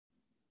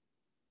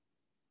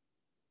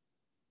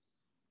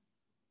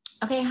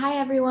Okay, hi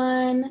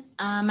everyone.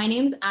 My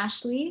name is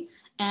Ashley,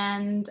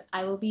 and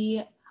I will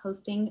be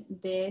hosting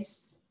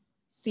this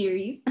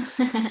series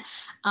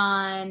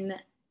on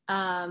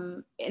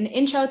an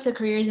intro to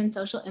careers in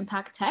social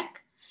impact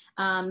tech.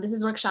 This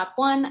is workshop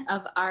 1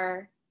 of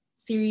our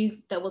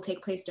series that will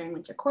take place during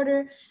winter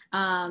quarter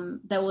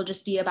that will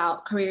just be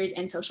about careers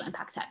in social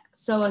impact tech.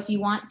 So if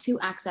you want to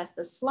access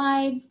the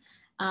slides,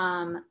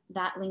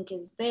 that link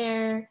is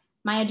there.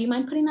 Maya, do you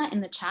mind putting that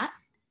in the chat?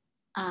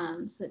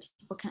 So that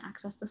people can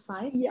access the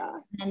slides. Yeah.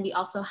 And then we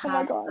also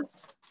have. Oh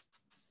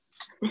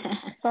my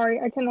God.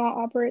 Sorry, I cannot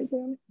operate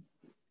Zoom.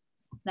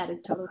 That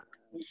is totally.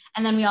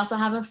 And then we also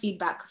have a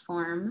feedback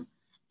form,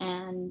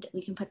 and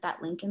we can put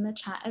that link in the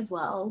chat as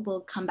well.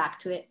 We'll come back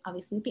to it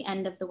obviously at the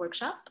end of the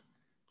workshop.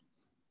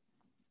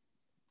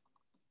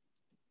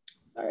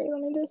 Sorry,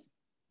 let me just.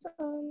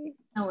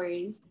 No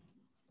worries.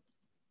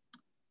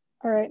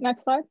 All right,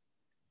 next slide.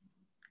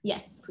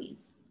 Yes,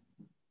 please.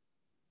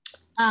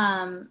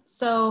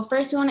 So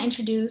first we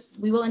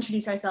will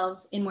introduce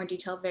ourselves in more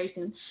detail very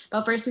soon,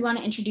 but first we want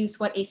to introduce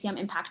what ACM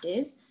Impact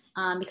is,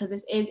 because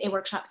this is a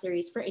workshop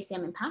series for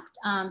ACM Impact.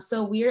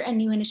 So we're a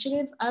new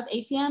initiative of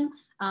ACM.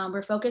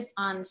 We're focused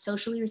on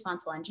socially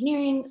responsible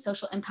engineering,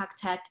 social impact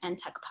tech, and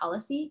tech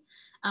policy.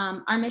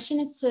 Our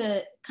mission is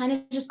to kind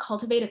of just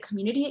cultivate a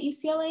community at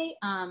UCLA.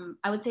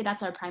 I would say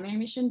that's our primary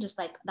mission, just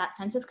like that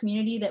sense of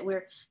community that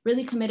we're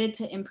really committed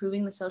to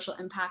improving the social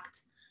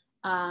impact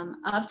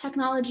of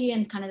technology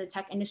and kind of the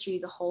tech industry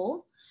as a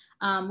whole.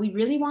 We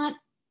really want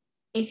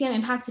ACM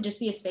Impact to just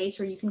be a space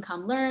where you can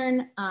come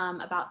learn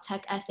about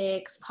tech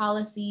ethics,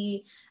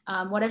 policy,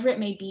 whatever it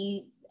may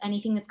be,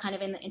 anything that's kind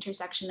of in the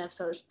intersection of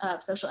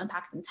social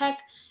impact and tech,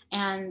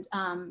 and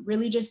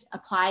really just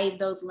apply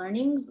those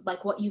learnings,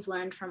 like what you've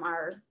learned from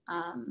our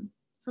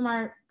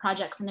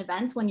projects and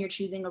events when you're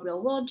choosing a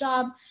real world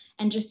job,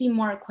 and just be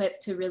more equipped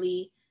to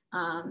really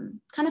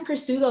kind of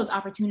pursue those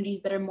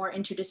opportunities that are more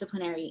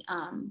interdisciplinary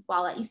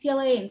while at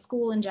UCLA and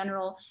school in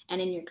general and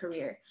in your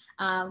career.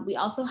 We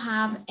also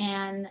have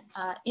an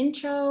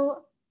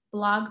intro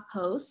blog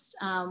post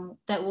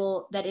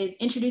that is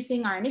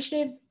introducing our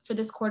initiatives for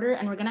this quarter,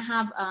 and we're going to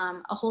have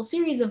a whole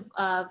series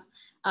of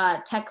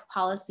tech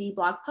policy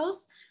blog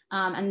posts,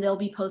 and they'll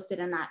be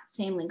posted in that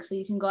same link, so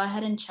you can go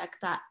ahead and check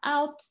that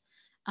out.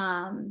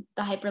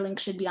 The hyperlink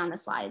should be on the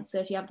slide, so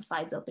if you have the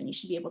slides open, you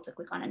should be able to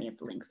click on any of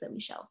the links that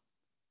we show.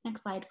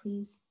 Next slide,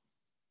 please.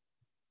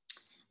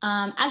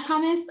 As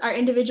promised, our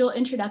individual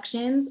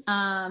introductions.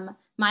 Maya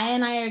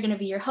and I are going to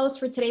be your hosts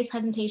for today's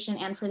presentation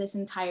and for this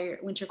entire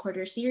winter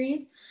quarter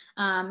series.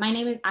 My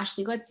name is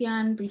Ashley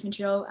Guetzian, brief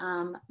intro.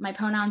 My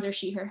pronouns are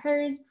she, her,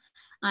 hers.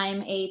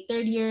 I'm a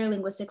third-year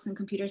linguistics and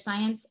computer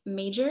science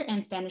major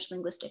and Spanish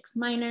linguistics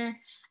minor.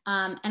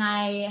 And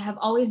I have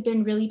always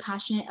been really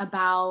passionate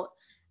about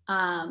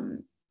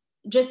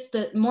just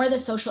the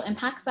social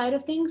impact side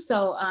of things.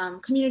 So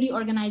community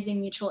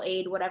organizing, mutual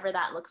aid, whatever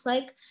that looks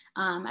like.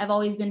 I've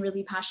always been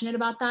really passionate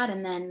about that.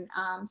 And then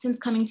since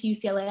coming to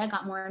UCLA, I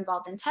got more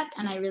involved in tech,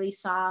 and I really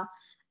saw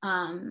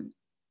kind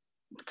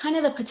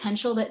of the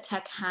potential that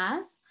tech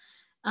has.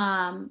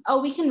 Oh,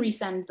 we can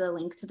resend the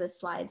link to the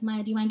slides.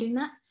 Maya, do you mind doing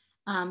that?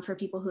 For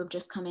people who have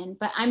just come in?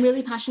 But I'm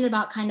really passionate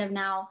about kind of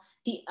now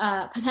the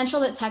potential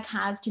that tech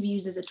has to be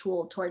used as a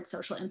tool towards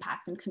social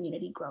impact and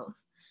community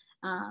growth.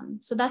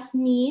 So that's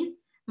me.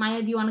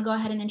 Maya, do you want to go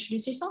ahead and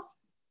introduce yourself?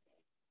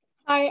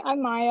 Hi,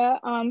 I'm Maya.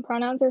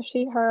 Pronouns are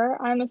she, her.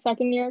 I'm a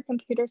second-year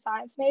computer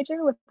science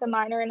major with a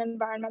minor in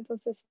environmental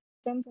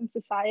systems and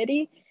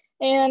society.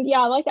 And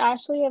yeah, like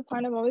Ashley, I've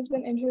kind of always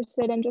been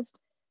interested in just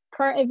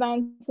current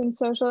events and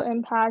social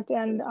impact.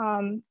 And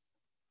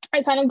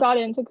I kind of got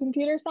into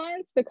computer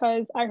science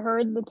because I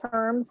heard the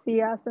term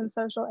CS and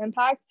social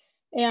impact,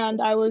 and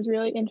I was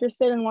really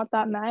interested in what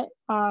that meant.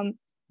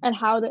 And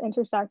how the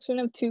intersection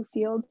of two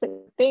fields that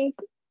I think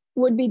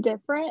would be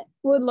different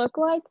would look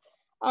like,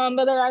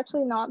 but they're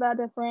actually not that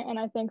different, and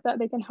I think that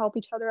they can help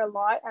each other a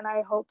lot, and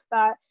I hope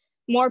that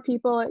more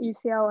people at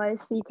UCLA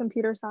see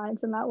computer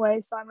science in that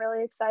way. So I'm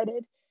really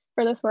excited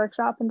for this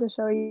workshop and to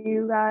show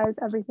you guys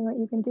everything that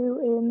you can do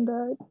in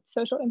the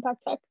social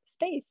impact tech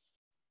space.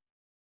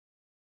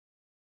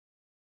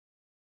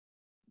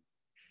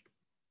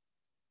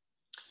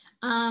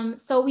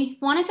 So we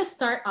wanted to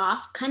start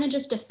off kind of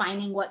just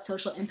defining what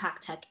social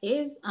impact tech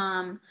is.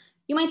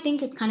 You might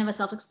think it's kind of a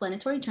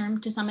self-explanatory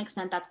term. To some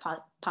extent, that's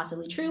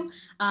possibly true.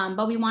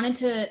 But we wanted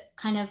to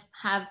kind of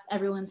have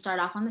everyone start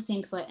off on the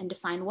same foot and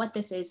define what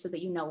this is so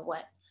that you know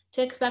what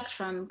to expect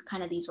from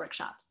kind of these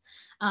workshops.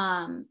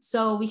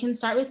 So we can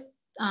start with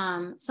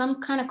some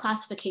kind of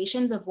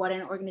classifications of what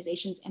an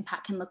organization's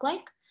impact can look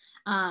like.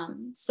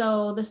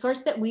 So the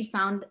source that we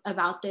found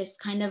about this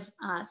kind of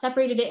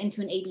separated it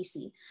into an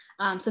ABC.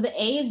 So the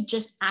A is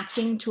just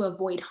acting to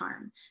avoid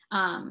harm.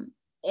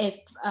 If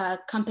a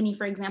company,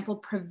 for example,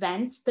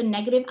 prevents the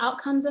negative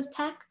outcomes of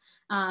tech,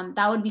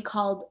 that would be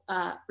called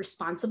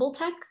responsible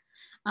tech.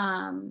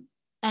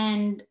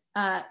 And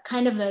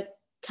kind of the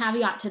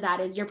caveat to that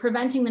is you're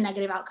preventing the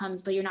negative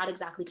outcomes, but you're not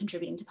exactly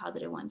contributing to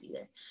positive ones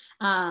either.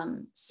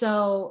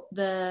 So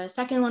the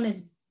second one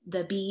is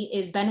the B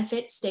is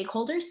benefit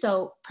stakeholders.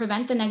 So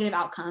prevent the negative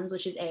outcomes,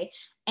 which is A,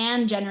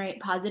 and generate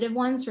positive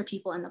ones for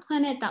people and the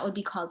planet. That would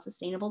be called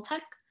sustainable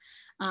tech.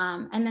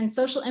 And then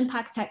social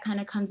impact tech kind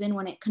of comes in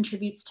when it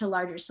contributes to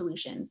larger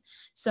solutions.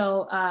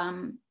 So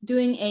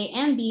doing A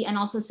and B, and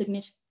also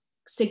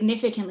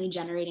significantly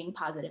generating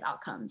positive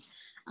outcomes.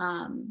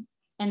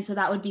 And so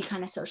that would be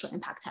kind of social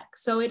impact tech.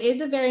 So it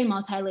is a very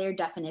multi-layered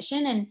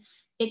definition, and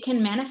it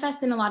can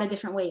manifest in a lot of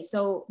different ways.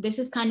 So this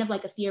is kind of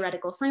like a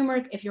theoretical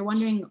framework. If you're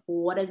wondering,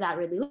 what does that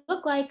really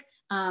look like?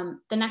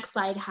 The next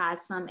slide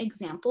has some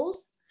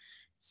examples.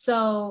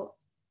 So,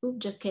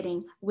 just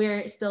kidding.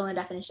 We're still in the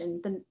definition.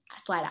 The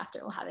slide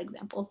after will have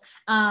examples.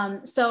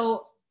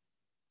 So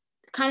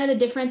kind of the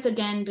difference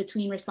again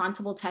between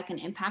responsible tech and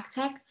impact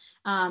tech.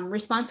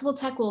 Responsible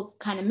tech will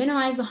kind of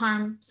minimize the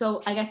harm.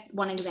 So I guess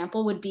one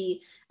example would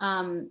be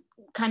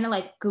kind of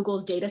like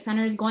Google's data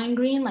centers going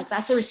green. Like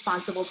that's a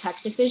responsible tech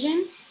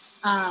decision.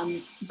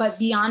 But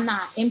beyond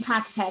that,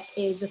 impact tech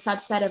is the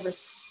subset of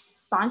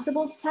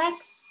responsible tech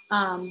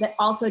that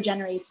also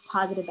generates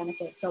positive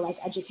benefits. So like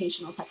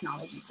educational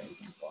technology, for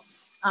example.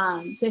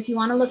 So if you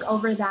want to look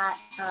over that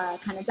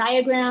kind of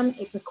diagram,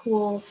 it's a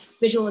cool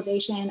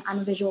visualization. I'm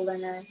a visual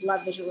learner,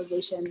 love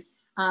visualizations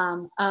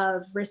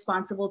of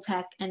responsible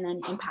tech and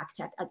then impact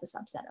tech as a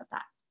subset of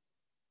that.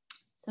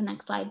 So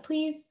next slide,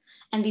 please.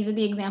 And these are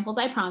the examples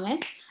I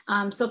promised.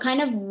 So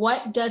kind of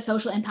what does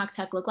social impact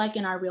tech look like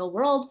in our real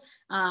world?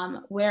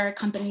 Where are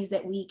companies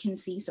that we can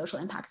see social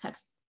impact tech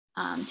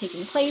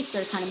taking place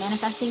or kind of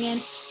manifesting in?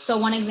 So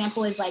one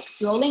example is like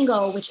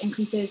Duolingo, which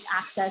increases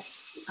access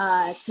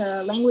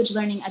to language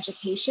learning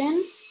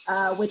education,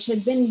 which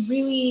has been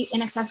really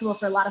inaccessible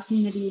for a lot of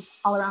communities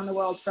all around the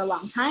world for a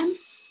long time.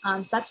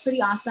 So that's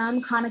pretty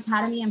awesome. Khan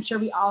Academy, I'm sure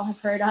we all have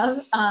heard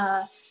of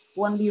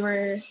when we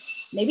were,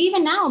 maybe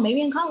even now, maybe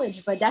in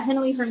college, but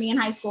definitely for me in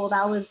high school,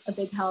 that was a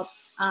big help.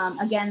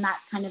 Again, that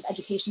kind of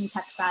education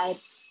tech side.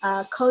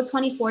 Code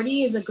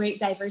 2040 is a great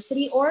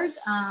diversity org.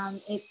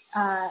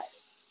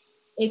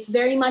 It's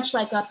very much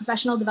like a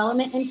professional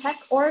development in tech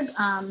org,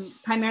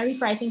 primarily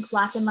for, I think,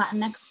 Black and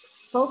Latinx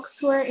folks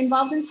who are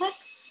involved in tech.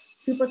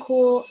 Super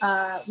cool.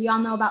 We all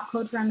know about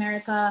Code for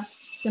America,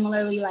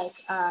 similarly like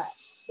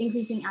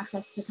increasing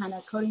access to kind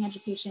of coding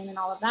education and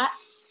all of that.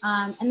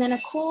 And then a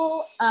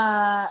cool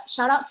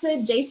shout out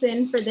to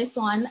Jason for this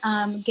one,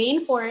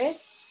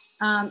 Gainforest.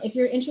 If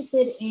you're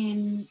interested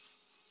in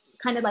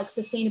kind of like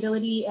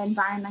sustainability and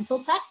environmental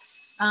tech,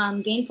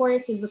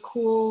 Gainforest is a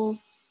cool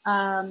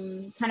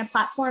kind of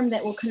platform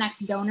that will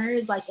connect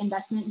donors, like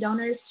investment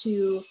donors,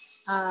 to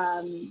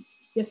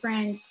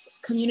different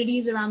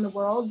communities around the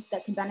world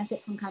that could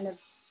benefit from kind of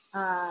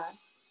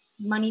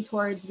money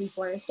towards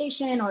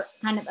reforestation or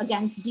kind of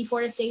against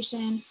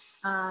deforestation,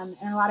 and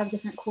a lot of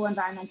different cool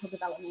environmental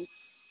developments.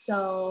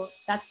 So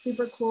that's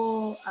super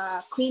cool.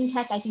 Clean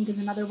tech, I think, is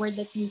another word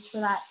that's used for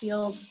that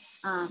field,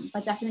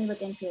 but definitely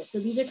look into it. So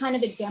these are kind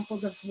of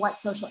examples of what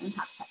social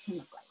impact tech can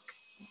look like.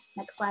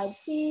 Next slide,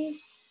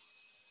 please.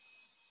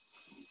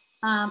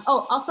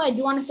 Also, I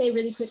do want to say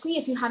really quickly,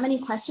 if you have any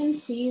questions,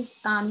 please,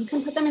 you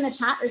can put them in the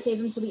chat or save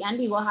them to the end.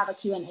 We will have a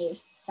Q&A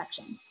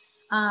section.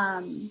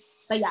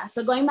 But yeah,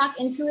 so going back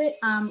into it,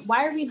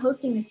 why are we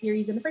hosting this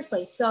series in the first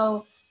place?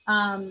 So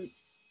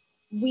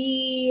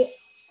we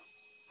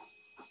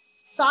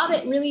saw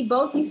that really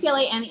both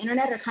UCLA and the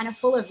internet are kind of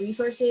full of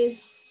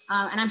resources.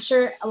 And I'm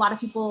sure a lot of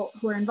people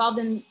who are involved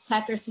in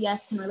tech or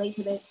CS can relate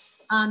to this.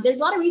 There's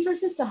a lot of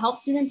resources to help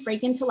students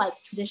break into like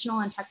traditional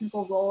and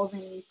technical roles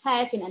in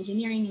tech and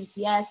engineering and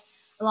CS.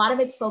 A lot of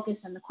it's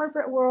focused in the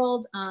corporate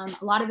world. A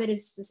lot of it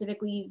is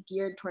specifically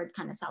geared toward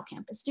kind of South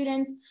Campus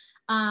students.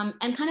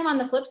 And kind of on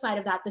the flip side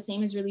of that, the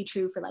same is really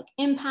true for like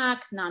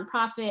impact,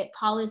 nonprofit,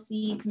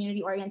 policy,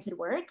 community-oriented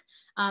work.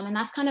 And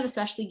that's kind of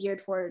especially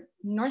geared for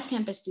North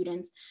Campus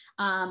students.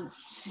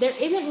 There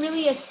isn't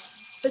really a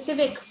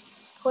specific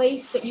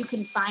place that you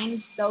can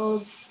find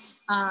those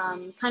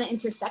kind of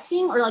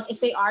intersecting, or like if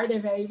they are, they're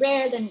very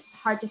rare, then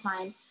hard to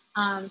find.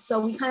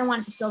 So we kind of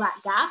wanted to fill that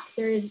gap.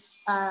 There is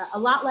a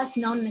lot less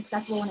known and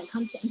accessible when it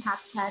comes to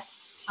impact tech,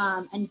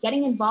 and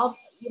getting involved,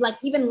 like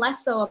even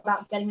less so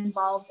about getting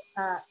involved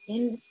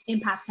in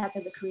impact tech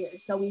as a career.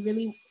 So we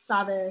really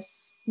saw the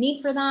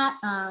need for that.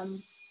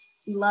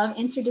 We love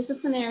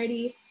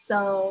interdisciplinarity.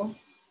 So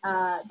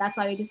that's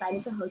why we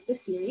decided to host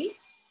this series.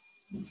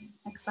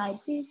 Next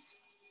slide, please.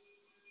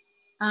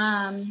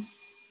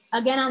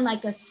 Again, on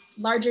like a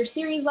larger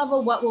series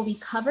level, what will we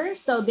cover?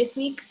 So this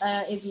week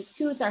is week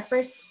 2. It's our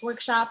first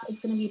workshop. It's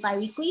going to be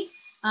bi-weekly.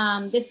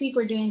 This week,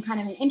 we're doing kind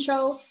of an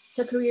intro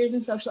to careers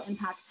in social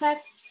impact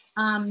tech.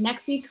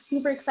 Next week,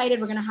 super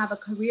excited. We're going to have a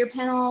career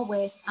panel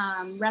with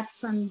reps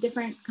from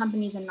different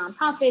companies and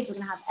nonprofits. We're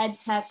going to have ed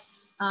tech,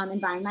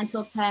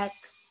 environmental tech,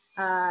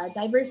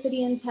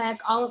 diversity in tech,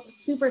 all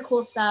super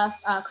cool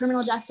stuff.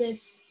 Criminal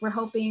justice, we're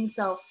hoping.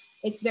 So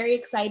it's very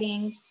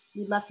exciting.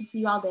 We'd love to see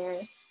you all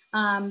there.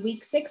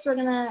 Week 6, we're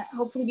gonna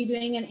hopefully be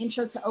doing an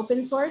intro to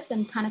open source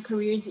and kind of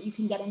careers that you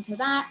can get into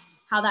that,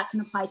 how that can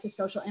apply to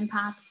social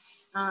impact,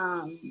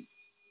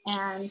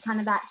 and kind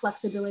of that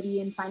flexibility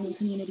in finding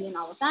community and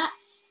all of that.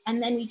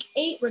 And then week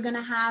 8, we're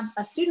gonna have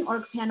a student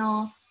org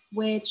panel,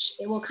 which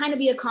it will kind of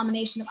be a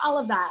combination of all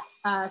of that.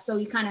 So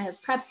we kind of have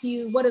prepped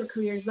you. What do the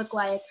careers look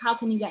like? How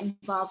can you get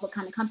involved? What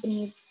kind of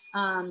companies?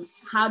 How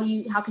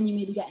can you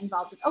maybe get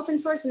involved with open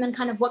source? And then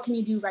kind of what can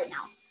you do right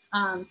now?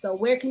 So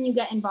where can you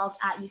get involved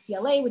at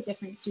UCLA with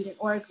different student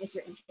orgs if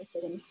you're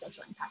interested in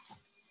social impact tech?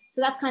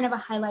 So that's kind of a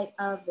highlight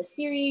of the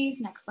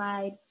series. Next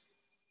slide,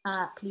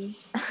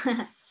 please.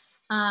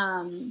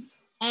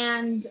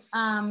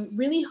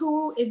 Really,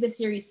 who is this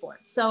series for?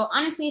 So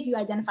honestly, if you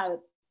identify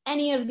with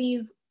any of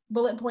these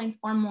bullet points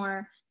or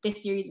more,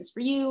 this series is for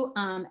you.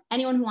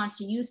 Anyone who wants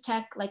to use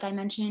tech, like I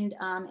mentioned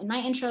in my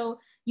intro,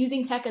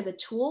 using tech as a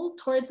tool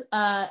towards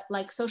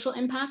like social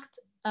impact,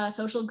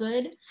 social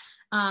good.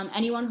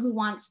 Anyone who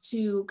wants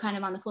to kind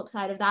of on the flip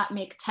side of that,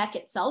 make tech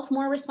itself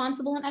more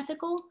responsible and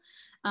ethical.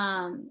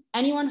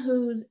 Anyone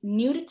who's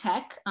new to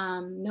tech,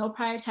 no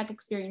prior tech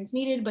experience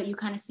needed, but you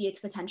kind of see its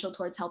potential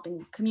towards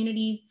helping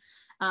communities.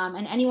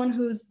 And anyone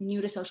who's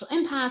new to social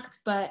impact,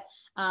 but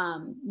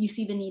you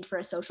see the need for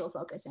a social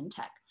focus in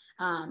tech.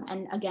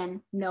 And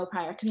again, no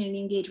prior community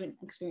engagement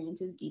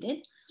experience is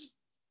needed.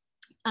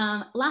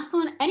 Last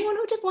one, anyone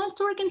who just wants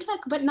to work in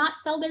tech but not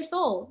sell their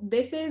soul,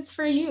 this is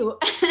for you.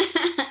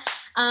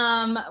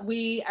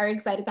 We are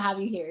excited to have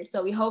you here.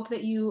 So we hope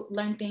that you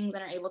learn things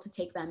and are able to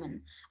take them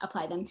and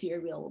apply them to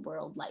your real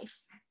world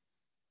life.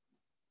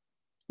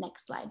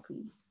 Next slide,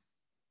 please.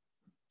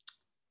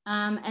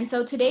 And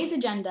so today's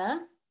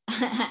agenda,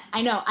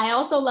 I know, I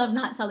also love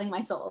not selling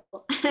my soul.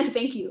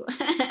 Thank you.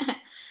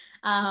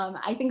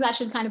 I think that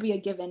should kind of be a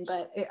given,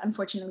 but it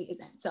unfortunately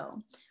isn't. So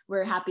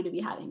we're happy to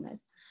be having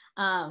this.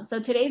 So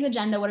today's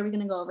agenda, what are we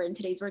going to go over in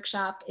today's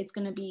workshop? It's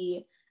going to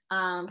be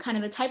kind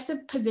of the types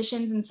of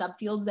positions and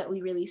subfields that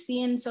we really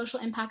see in social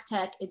impact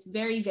tech. It's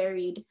very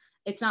varied.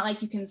 It's not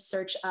like you can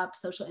search up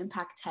social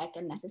impact tech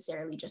and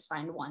necessarily just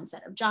find one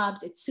set of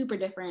jobs. It's super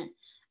different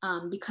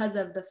because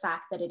of the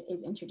fact that it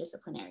is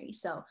interdisciplinary.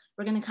 So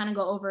we're going to kind of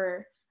go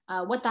over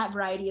what that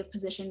variety of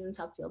positions and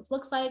subfields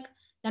looks like.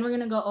 Then we're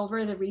going to go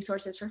over the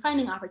resources for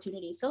finding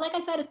opportunities. So like I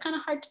said, it's kind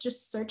of hard to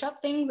just search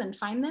up things and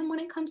find them when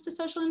it comes to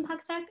social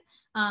impact tech.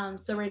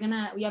 So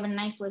we have a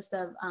nice list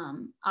of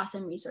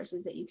awesome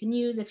resources that you can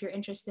use if you're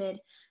interested.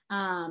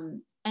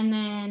 And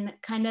then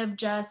kind of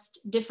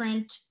just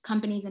different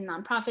companies and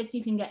nonprofits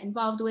you can get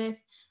involved with,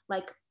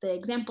 like the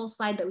example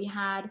slide that we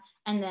had,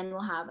 and then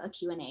we'll have a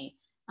Q&A.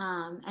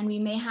 And we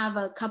may have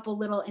a couple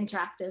little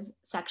interactive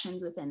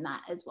sections within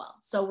that as well.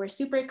 So we're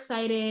super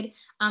excited.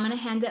 I'm gonna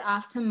hand it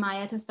off to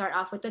Maya to start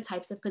off with the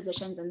types of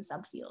positions and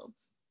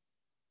subfields.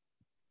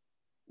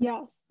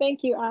 Yes,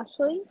 thank you,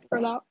 Ashley,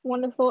 for that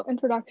wonderful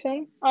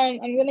introduction.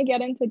 I'm gonna get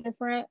into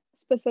different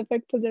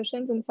specific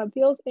positions and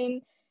subfields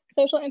in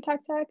social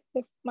impact tech,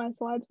 if my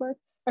slides work.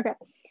 Okay,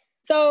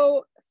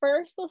 so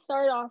first we'll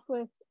start off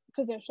with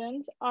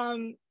positions.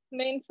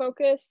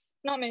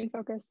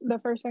 The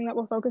first thing that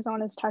we'll focus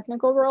on is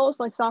technical roles,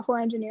 like software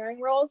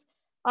engineering roles.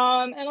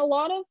 And a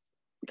lot of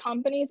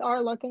companies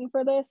are looking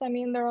for this. I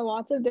mean, there are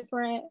lots of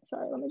different,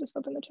 sorry, let me just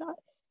open the chat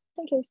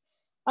in case.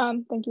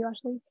 Thank you,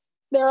 Ashley.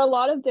 There are a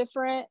lot of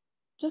different,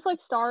 just like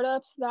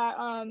startups that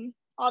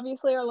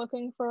obviously are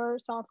looking for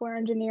software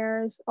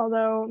engineers,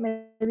 although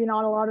maybe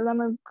not a lot of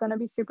them are gonna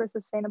be super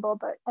sustainable.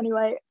 But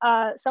anyway,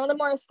 some of the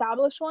more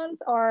established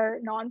ones are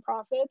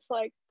nonprofits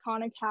like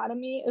Khan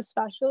Academy,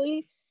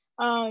 especially.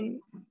 Khan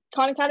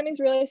Academy is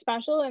really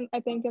special, and I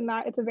think in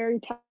that it's a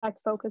very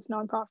tech-focused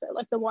nonprofit.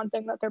 Like the one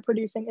thing that they're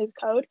producing is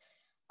code.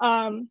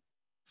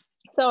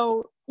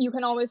 So you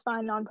can always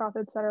find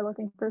nonprofits that are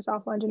looking for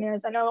software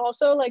engineers. I know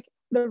also like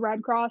the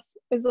Red Cross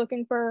is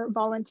looking for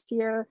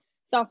volunteer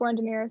software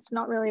engineers,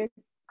 not really a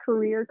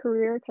career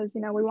because,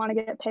 you know, we want to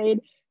get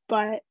paid,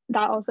 but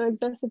that also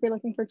exists if you're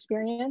looking for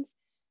experience.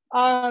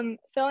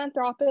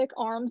 Philanthropic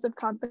arms of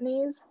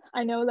companies.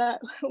 I know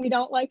that we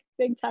don't like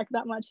big tech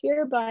that much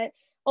here, but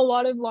a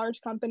lot of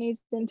large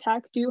companies in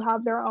tech do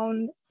have their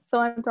own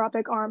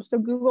philanthropic arms. So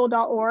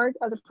google.org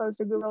as opposed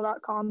to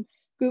google.com.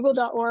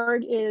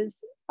 Google.org is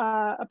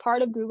a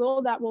part of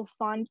Google that will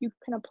fund, you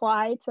can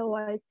apply to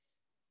like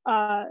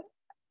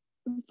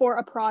for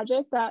a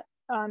project that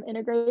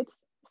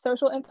integrates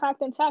social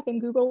impact and tech, and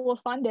Google will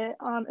fund it,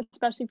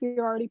 especially if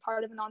you're already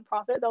part of a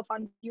nonprofit. They'll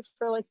fund you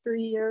for like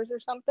 3 years or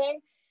something,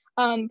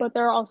 but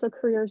there are also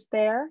careers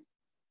there.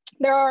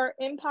 There are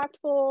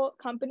impactful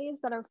companies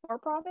that are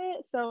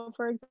for-profit. So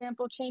for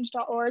example,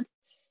 change.org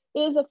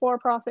is a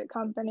for-profit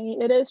company.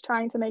 It is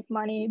trying to make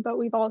money, but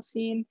we've all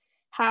seen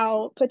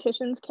how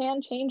petitions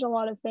can change a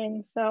lot of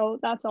things. So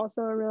that's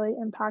also a really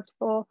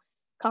impactful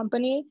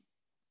company.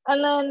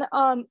 And then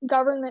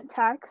government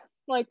tech,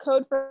 like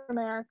Code for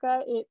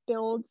America, it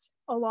builds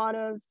a lot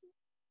of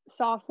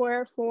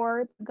software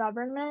for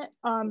government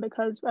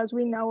because as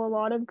we know, a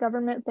lot of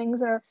government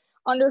things are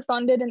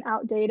underfunded and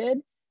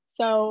outdated.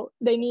 So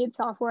they need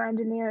software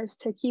engineers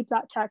to keep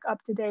that tech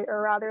up to date,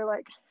 or rather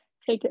like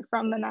take it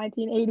from the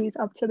 1980s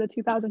up to the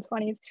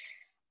 2020s.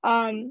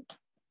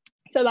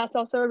 So that's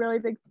also a really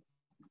big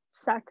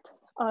sect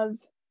of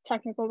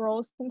technical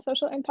roles in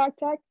social impact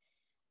tech.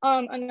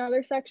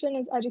 Another section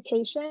is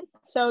education.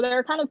 So there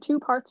are kind of two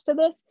parts to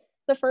this.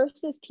 The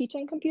first is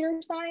teaching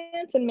computer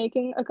science and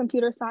making a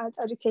computer science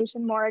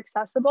education more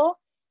accessible.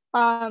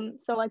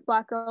 So like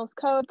Black Girls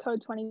Code,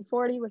 Code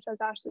 2040, which as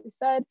Ashley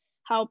said,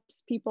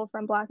 helps people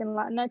from Black and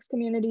Latinx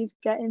communities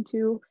get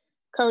into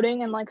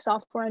coding and like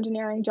software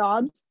engineering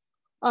jobs.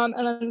 And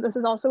then this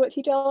is also what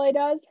Teach LA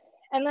does.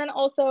 And then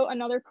also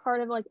another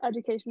part of like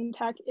education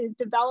tech is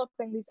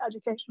developing these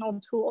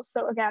educational tools.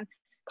 So again,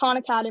 Khan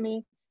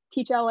Academy,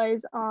 Teach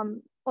LA's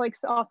like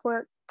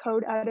software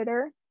code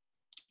editor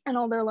and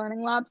all their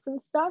learning labs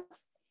and stuff.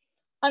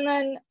 And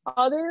then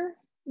other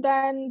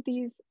than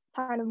these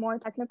kind of more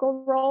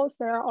technical roles,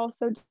 there are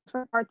also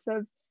different parts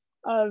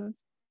of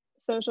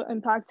social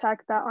impact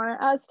tech that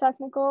aren't as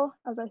technical.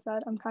 As I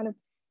said, I'm kind of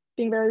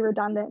being very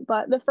redundant,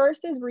 but the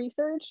first is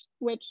research,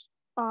 which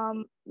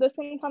this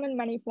can come in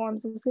many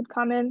forms. This could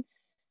come in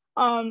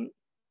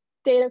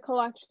data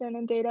collection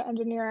and data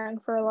engineering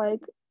for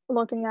like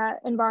looking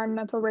at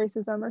environmental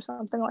racism or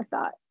something like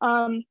that.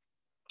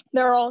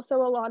 There are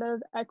also a lot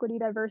of equity,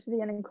 diversity,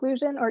 and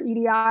inclusion, or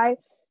EDI,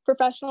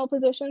 professional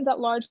positions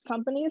at large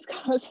companies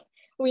because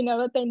we know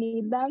that they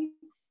need them.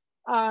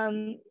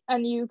 And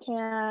you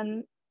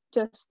can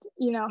just,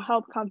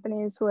 help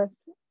companies with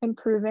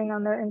improving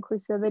on their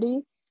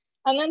inclusivity.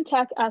 And then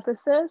tech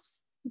ethicists.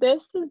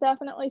 This is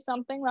definitely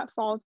something that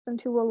falls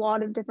into a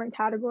lot of different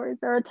categories.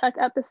 There are tech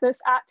ethicists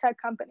at tech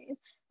companies.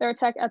 There are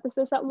tech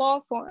ethicists at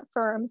law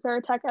firms. There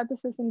are tech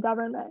ethicists in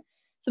government.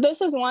 So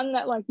this is one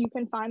that like you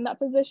can find that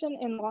position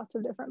in lots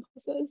of different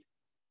places.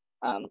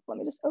 Let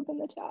me just open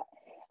the chat.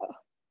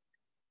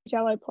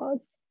 Shall I plug?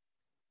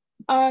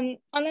 And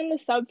then the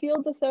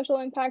subfields of social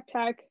impact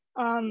tech.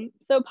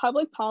 So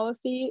public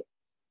policy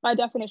by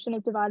definition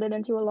is divided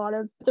into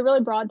it's a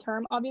really broad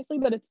term, obviously,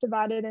 but it's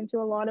divided into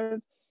a lot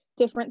of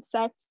different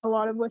sects, a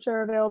lot of which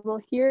are available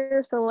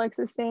here. So like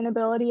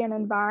sustainability and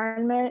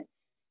environment,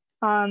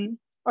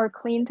 or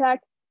clean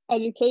tech,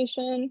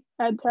 education,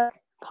 ed tech,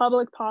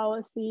 public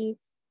policy,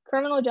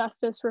 criminal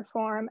justice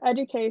reform,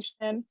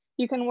 education.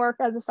 You can work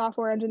as a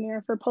software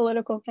engineer for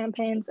political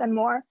campaigns and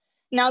more.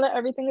 Now that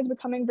everything is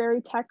becoming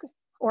very tech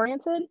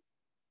oriented,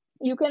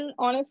 you can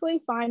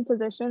honestly find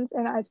positions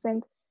in, I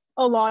think,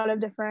 a lot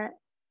of different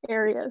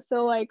areas.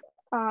 So like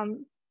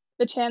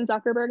the Chan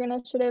Zuckerberg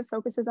Initiative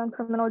focuses on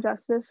criminal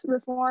justice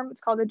reform.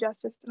 It's called the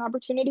Justice and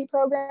Opportunity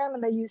Program,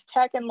 and they use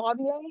tech and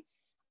lobbying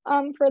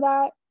for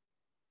that.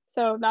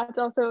 So that's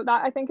also,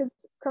 that I think is,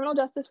 criminal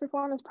justice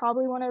reform is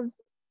probably one of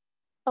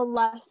a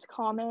less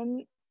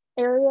common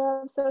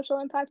area of social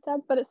impact tech,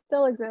 but it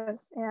still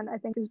exists and I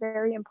think is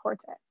very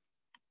important.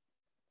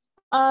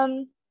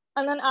 And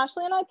then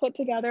Ashley and I put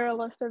together a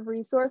list of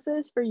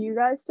resources for you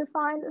guys to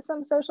find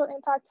some social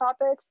impact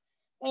topics.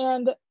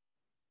 And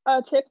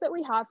a tip that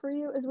we have for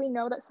you is we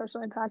know that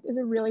social impact is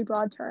a really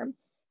broad term.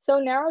 So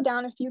narrow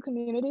down a few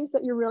communities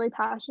that you're really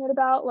passionate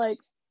about. Like,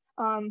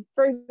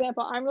 for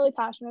example, I'm really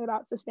passionate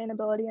about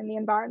sustainability and the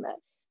environment.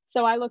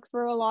 So I look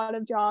for a lot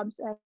of jobs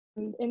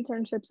and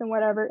internships and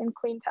whatever in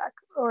clean tech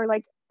or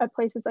like at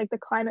places like the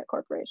Climate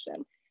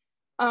Corporation.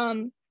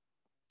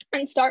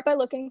 And start by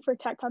looking for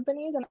tech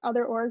companies and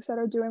other orgs that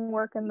are doing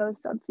work in those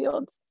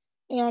subfields.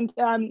 And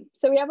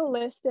so we have a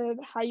list of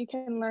how you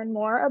can learn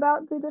more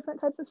about the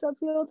different types of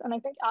subfields. And I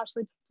think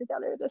Ashley put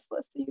together this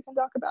list so you can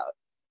talk about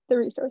the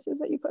resources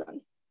that you put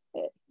on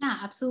it. Yeah,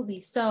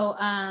 absolutely. So,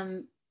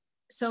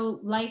 so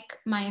like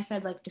Maya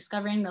said, like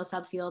discovering those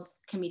subfields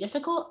can be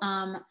difficult.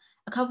 A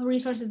couple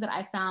resources that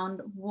I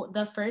found,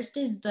 the first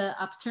is the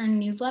Upturn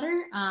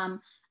newsletter.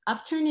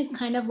 Upturn is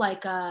kind of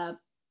like a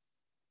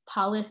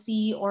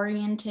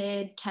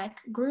policy-oriented tech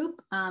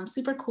group.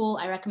 Super cool.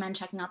 I recommend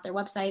checking out their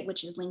website,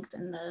 which is linked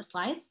in the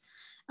slides.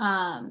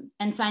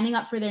 And signing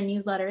up for their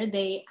newsletter.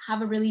 They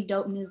have a really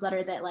dope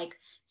newsletter that like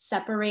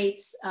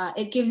separates,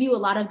 it gives you a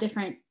lot of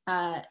different,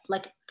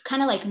 like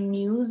kind of like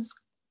news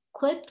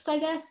clips, I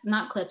guess,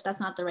 not clips, that's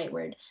not the right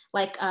word,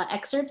 like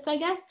excerpts, I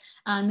guess,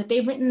 that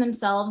they've written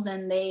themselves,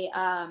 and they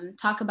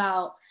talk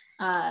about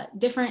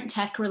different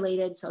tech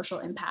related social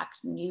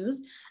impact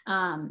news.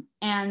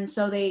 And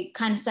so they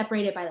kind of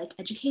separate it by like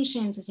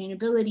education,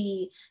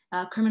 sustainability,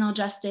 criminal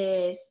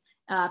justice,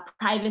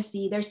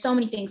 privacy. There's so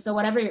many things. So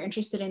whatever you're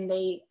interested in,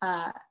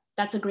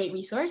 that's a great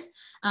resource.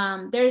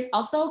 There's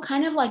also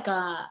kind of like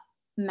a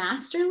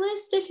master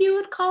list, if you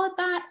would call it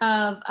that,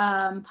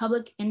 of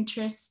public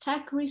interest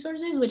tech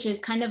resources, which is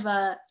kind of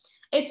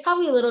it's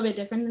probably a little bit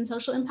different than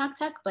social impact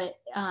tech, but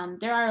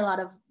there are a lot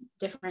of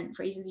different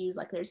phrases used,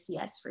 like there's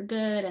CS for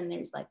good, and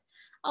there's like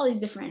all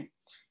these different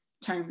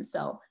terms.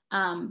 So,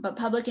 but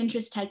public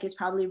interest tech is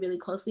probably really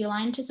closely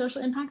aligned to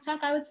social impact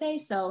tech, I would say.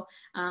 So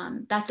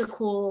that's a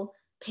cool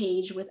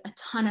page with a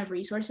ton of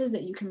resources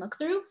that you can look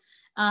through.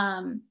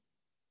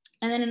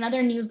 And then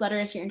another newsletter,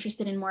 if you're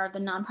interested in more of the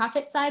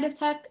nonprofit side of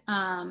tech,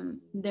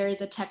 there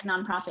is a tech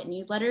nonprofit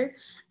newsletter.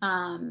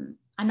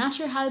 I'm not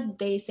sure how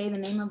they say the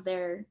name of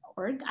their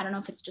org. I don't know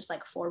if it's just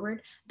like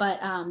Forward,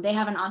 but they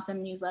have an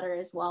awesome newsletter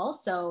as well.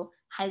 So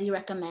highly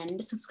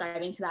recommend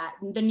subscribing to that.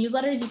 The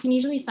newsletters, you can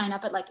usually sign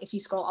up at like, if you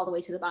scroll all the way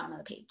to the bottom of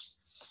the page.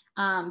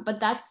 But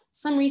that's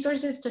some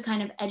resources to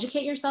kind of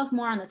educate yourself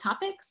more on the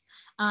topics.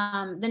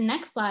 The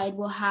next slide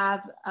will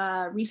have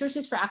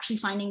resources for actually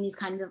finding these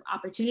kinds of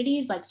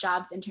opportunities like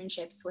jobs,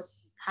 internships, what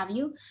have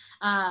you.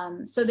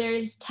 So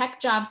there's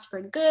Tech Jobs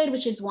for Good,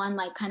 which is one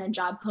like kind of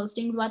job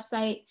postings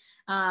website.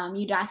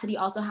 Udacity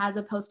also has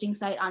a posting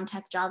site on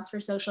tech jobs for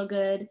social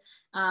good.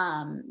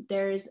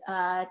 There's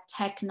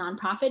tech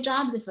nonprofit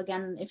jobs,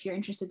 if you're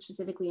interested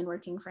specifically in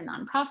working for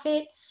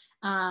nonprofit.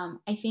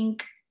 I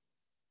think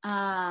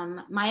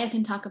Maya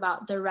can talk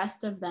about the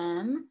rest of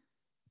them.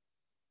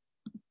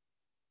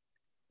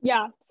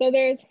 Yeah, so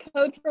there's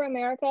Code for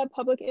America,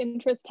 public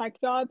interest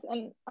tech jobs,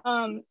 and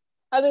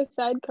as I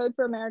said, Code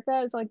for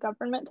America is like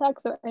government tech,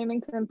 so aiming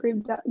to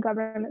improve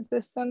government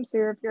systems. So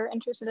if you're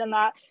interested in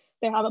that,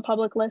 they have a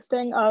public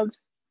listing of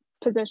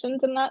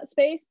positions in that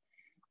space.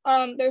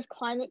 There's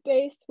Climate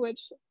Based,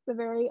 which the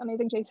very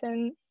amazing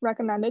Jason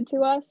recommended to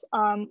us,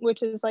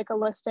 which is like a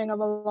listing of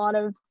a lot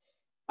of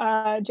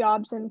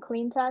jobs in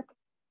clean tech,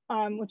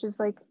 which is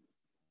like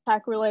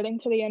tech relating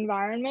to the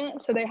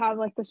environment. So they have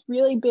like this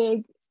really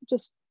big,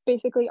 just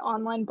basically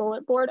online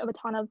bullet board of a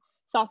ton of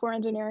software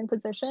engineering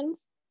positions,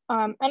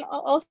 and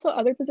also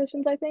other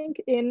positions, I think,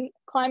 in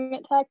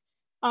climate tech.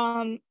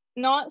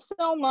 Not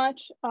so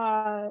much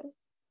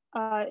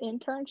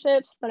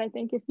internships, but I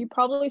think if you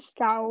probably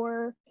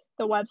scour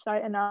the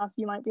website enough,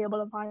 you might be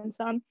able to find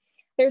some.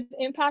 There's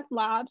Impact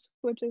Labs,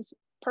 which is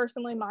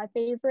personally my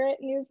favorite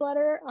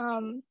newsletter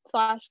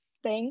slash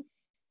thing.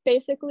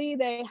 Basically,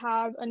 they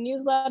have a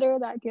newsletter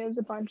that gives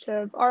a bunch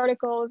of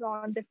articles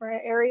on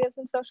different areas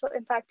in social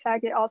impact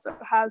tech. It also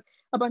has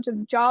a bunch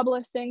of job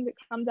listings. It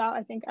comes out,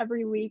 I think,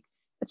 every week.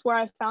 It's where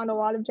I found a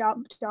lot of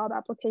job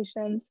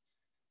applications.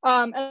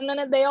 And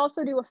then they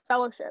also do a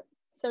fellowship.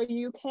 So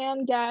you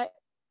can get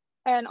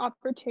an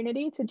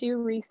opportunity to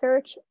do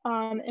research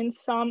in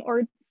some,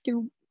 or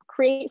to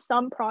create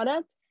some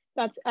product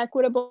that's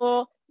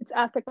equitable, it's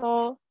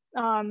ethical,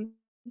 and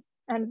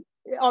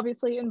it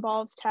obviously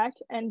involves tech,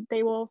 and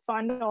they will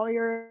fund all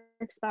your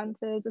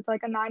expenses. It's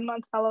like a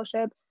 9-month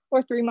fellowship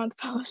or 3-month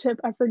fellowship,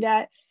 I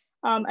forget.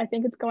 I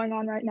think it's going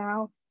on right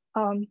now,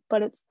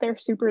 but they're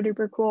super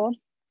duper cool.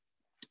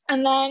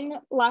 And then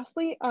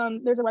lastly,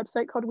 there's a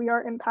website called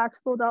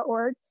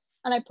weareimpactful.org,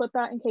 and I put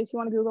that in case you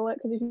want to Google it,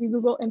 because if you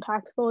Google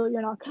impactful,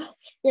 you're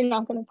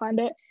not gonna find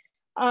it.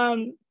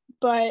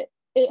 But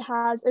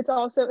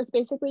it's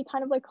basically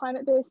kind of like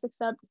climate based,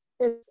 except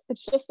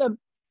it's just a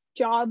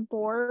job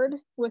board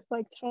with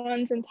like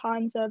tons and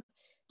tons of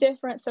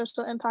different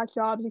social impact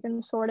jobs. You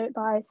can sort it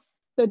by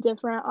the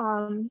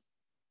different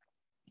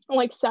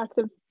like sect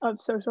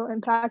of social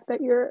impact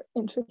that you're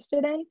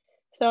interested in.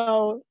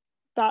 So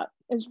that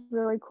is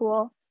really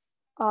cool.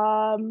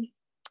 And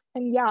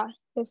yeah,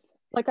 if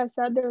like I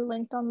said, they're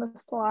linked on the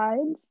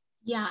slides.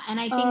 Yeah, and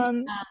I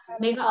think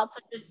Mega also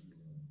just,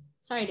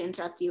 sorry to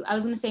interrupt you. I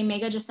was going to say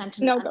Mega just sent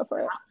an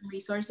awesome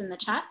resource in the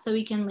chat, so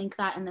we can link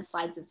that in the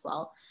slides as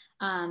well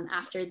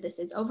after this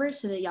is over,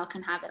 so that y'all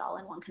can have it all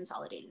in one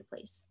consolidated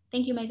place.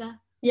 Thank you, Mega.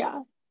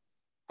 Yeah,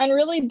 and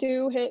really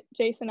do hit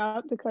Jason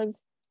up, because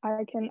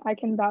I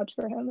can vouch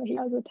for him. He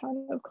has a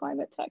ton of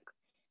climate tech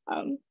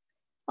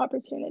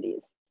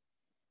opportunities.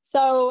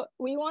 So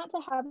we want to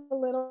have a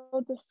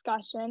little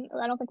discussion.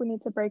 I don't think we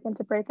need to break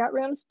into breakout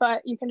rooms,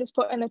 but you can just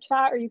put in the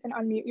chat, or you can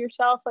unmute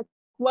yourself. Like,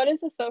 what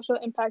is a social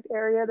impact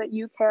area that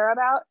you care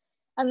about?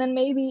 And then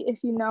maybe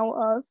if you know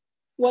of,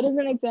 what is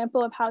an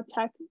example of how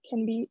tech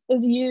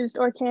is used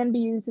or can be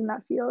used in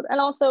that field? And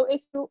also, if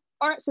you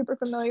aren't super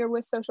familiar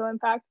with social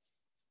impact,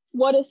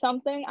 what is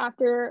something,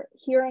 after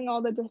hearing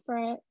all the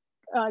different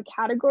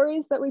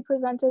categories that we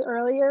presented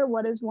earlier,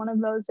 what is one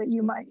of those that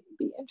you might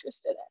be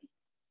interested in?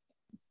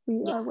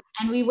 Yeah,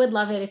 and we would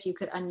love it if you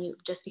could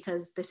unmute, just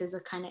because this is a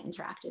kind of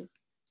interactive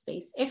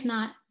space. If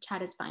not,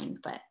 chat is fine,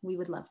 but we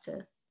would love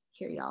to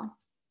hear y'all.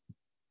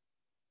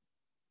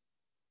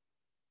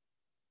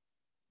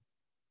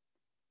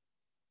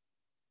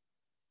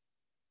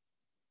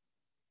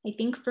 I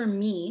think for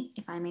me,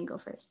 if I may go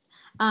first,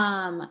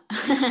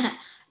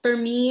 for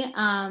me,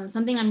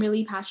 something I'm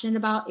really passionate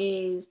about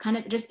is kind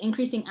of just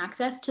increasing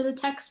access to the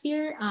tech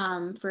sphere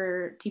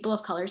for people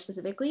of color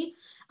specifically.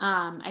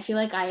 I feel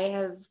like I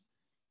have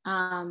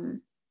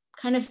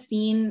kind of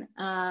seen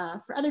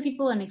for other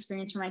people and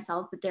experience for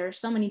myself that there are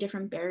so many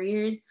different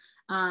barriers,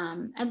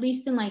 at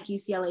least in like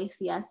UCLA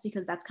CS,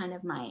 because that's kind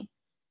of my,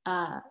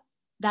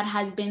 that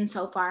has been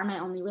so far my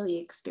only really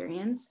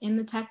experience in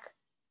the tech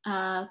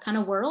kind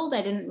of world.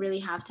 I didn't really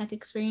have tech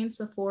experience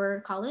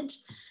before college.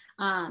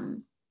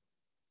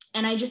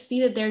 And I just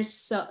see that there's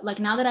so, like,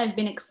 now that I've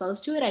been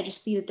exposed to it, I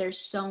just see that there's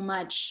so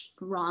much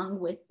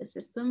wrong with the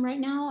system right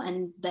now,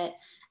 and that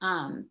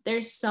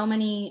there's so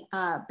many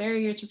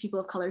barriers for people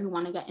of color who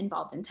want to get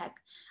involved in tech.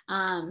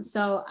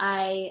 So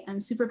I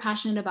am super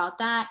passionate about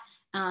that.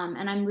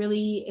 And I'm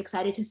really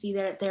excited to see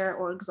that there are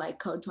orgs like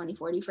Code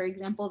 2040, for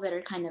example, that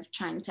are kind of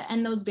trying to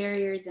end those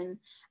barriers and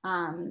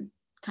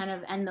kind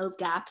of end those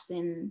gaps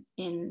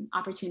in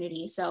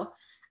opportunity. So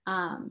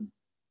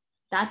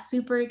that's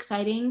super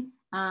exciting.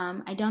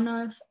 I don't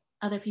know if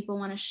other people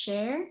want to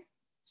share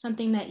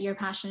something that you're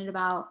passionate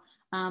about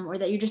or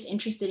that you're just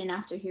interested in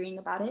after hearing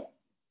about it?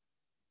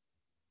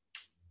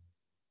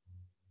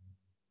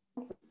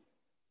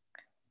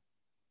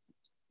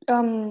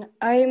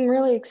 I'm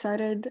really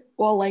excited.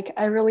 Well, like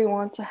I really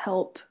want to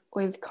help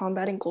with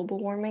combating global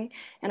warming,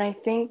 and I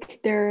think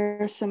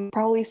there's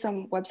probably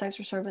some websites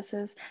or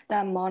services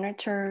that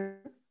monitor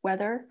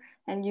weather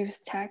and use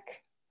tech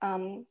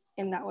in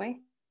that way.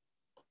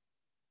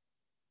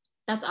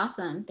 That's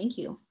awesome. Thank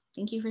you.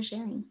 Thank you for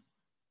sharing.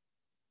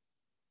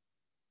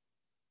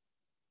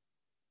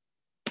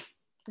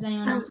 Does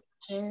anyone else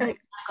share? Okay.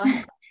 Go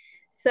ahead.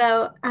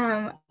 So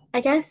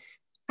I guess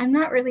I'm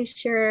not really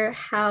sure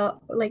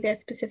how, like, the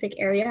specific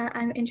area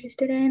I'm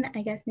interested in.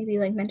 I guess maybe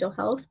like mental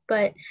health,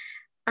 but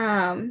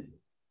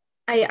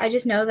I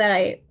just know that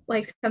I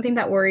like something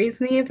that worries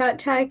me about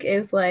tech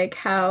is like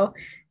how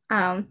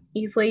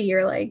easily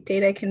your like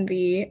data can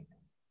be,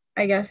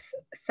 I guess,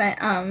 sent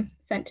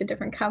to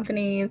different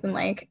companies and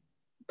like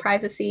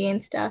privacy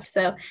and stuff.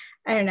 So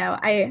I don't know.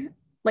 I'm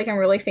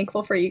really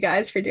thankful for you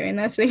guys for doing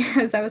this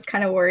because I was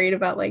kind of worried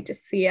about like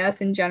just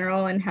CS in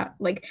general and how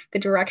like the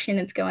direction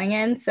it's going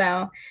in.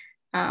 So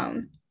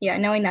yeah,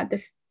 knowing that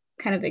this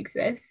kind of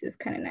exists is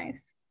kind of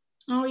nice.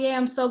 Oh yeah,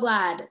 I'm so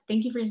glad.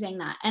 Thank you for saying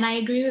that. And I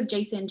agree with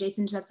Jason.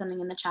 Jason said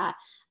something in the chat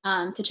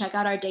to check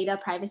out our data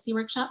privacy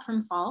workshop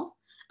from fall.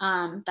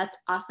 That's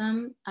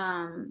awesome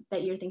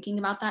that you're thinking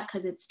about that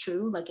because it's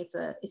true, like it's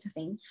a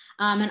thing.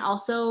 And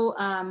also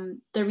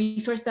the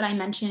resource that I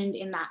mentioned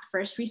in that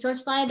first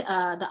resource slide,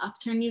 the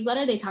Upturn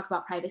newsletter, they talk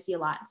about privacy a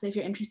lot. So if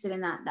you're interested in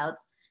that,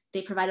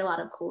 they provide a lot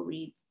of cool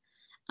reads.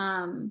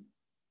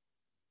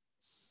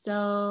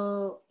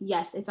 So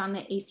yes, it's on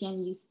the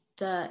ACM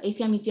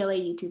UCLA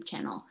YouTube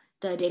channel,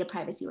 the data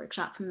privacy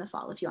workshop from the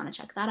fall, if you want to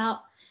check that out.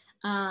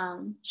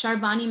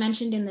 Sharvani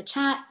mentioned in the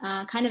chat,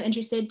 kind of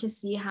interested to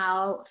see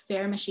how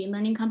fair machine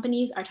learning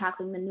companies are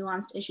tackling the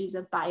nuanced issues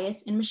of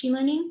bias in machine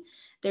learning.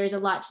 There's a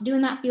lot to do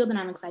in that field, and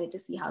I'm excited to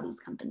see how these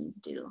companies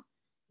do.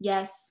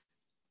 Yes,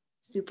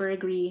 super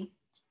agree.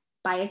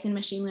 Bias in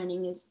machine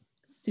learning is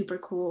super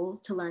cool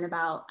to learn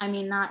about. I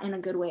mean, not in a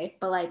good way,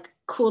 but like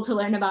cool to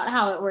learn about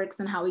how it works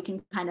and how we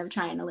can kind of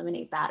try and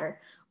eliminate that or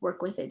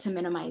work with it to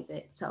minimize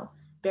it. So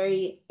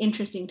very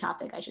interesting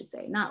topic, I should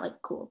say, not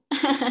like cool.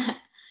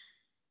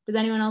 Does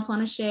anyone else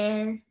want to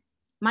share?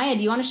 Maya,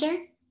 do you want to share?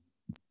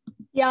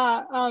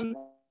 Yeah,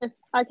 if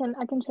I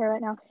can share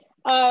right now.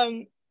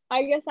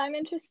 I guess I'm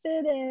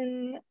interested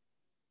in,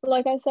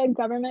 like I said,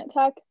 government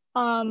tech,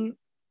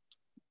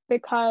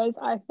 because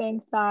I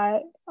think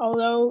that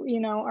although, you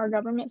know, our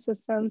government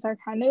systems are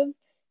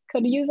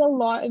could use a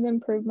lot of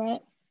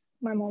improvement.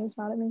 My mom is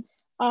mad at me.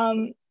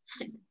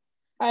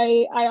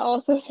 I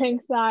also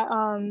think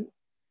that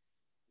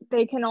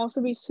they can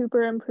also be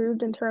super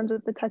improved in terms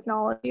of the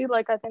technology.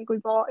 Like I think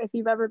if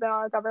you've ever been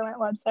on a government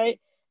website,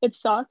 it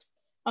sucks.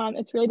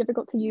 It's really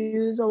difficult to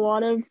use.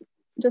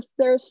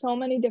 There's so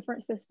many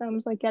different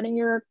systems, like getting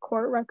your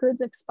court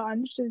records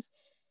expunged is,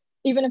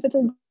 even if it's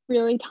a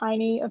really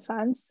tiny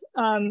offense,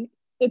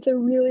 it's a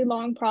really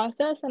long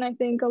process. And I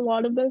think a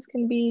lot of those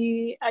can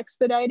be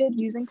expedited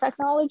using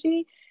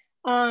technology.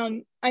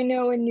 I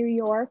know in New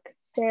York,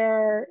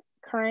 they're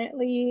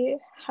currently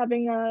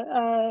having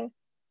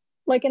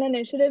an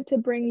initiative to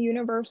bring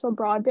universal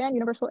broadband,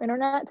 universal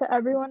internet to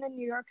everyone in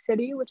New York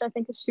City, which I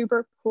think is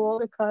super cool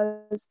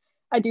because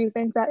I do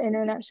think that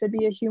internet should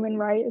be a human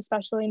right,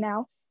 especially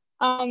now.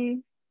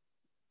 And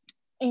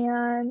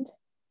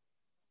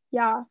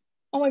yeah,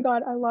 oh my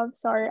God, I'm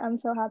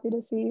so happy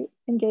to see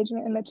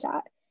engagement in the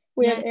chat.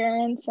 We have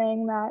Aaron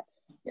saying that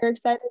you're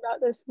excited about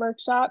this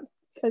workshop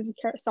because you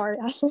care, sorry,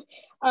 Ashley,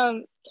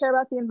 care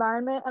about the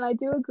environment. And I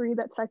do agree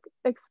that tech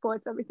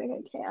exploits everything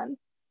it can.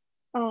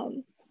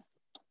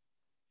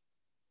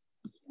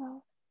 Yeah.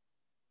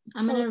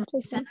 I'm going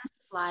to send the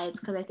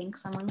slides because I think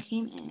someone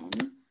came in.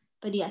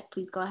 But yes,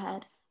 please go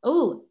ahead.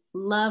 Oh,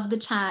 love the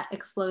chat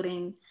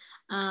exploding.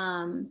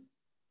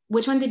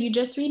 Which one did you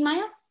just read,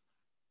 Maya?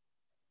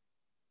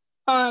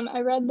 I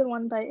read the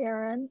one by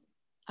Aaron.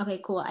 Okay,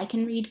 cool. I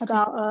can read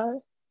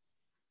about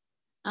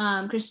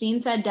Christine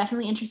said,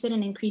 definitely interested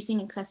in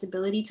increasing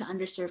accessibility to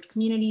underserved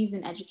communities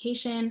in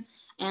education.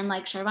 And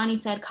like Sharvani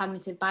said,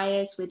 cognitive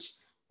bias, which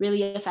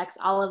really affects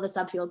all of the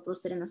subfields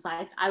listed in the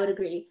slides. I would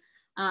agree.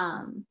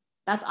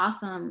 That's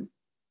awesome.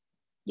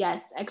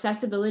 Yes,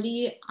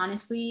 accessibility,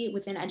 honestly,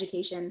 within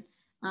education.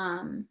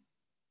 And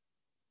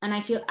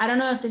I don't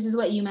know if this is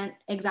what you meant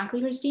exactly,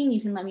 Christine,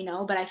 you can let me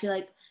know, but I feel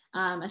like,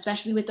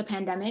 especially with the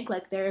pandemic,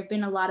 like there have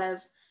been a lot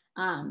of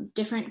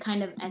different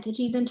kind of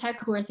entities in tech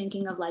who are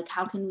thinking of like,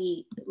 how can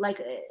we,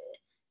 like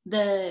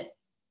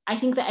I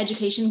think the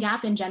education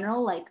gap in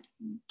general, like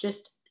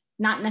just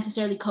not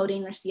necessarily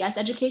coding or CS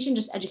education,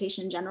 just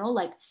education in general,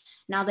 like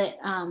now that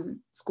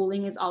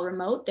schooling is all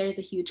remote, there's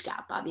a huge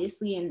gap,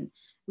 obviously, in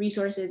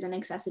resources and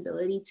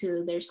accessibility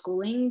to their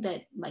schooling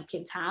that like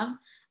kids have.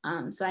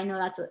 So I know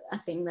that's a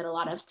thing that a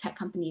lot of tech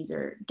companies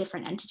or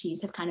different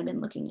entities have kind of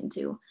been looking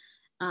into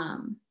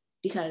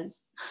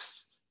because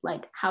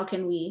like, how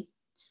can we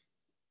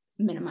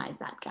minimize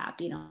that gap,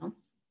 you know?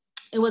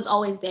 it was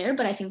always there,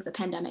 but I think the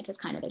pandemic has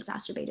kind of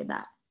exacerbated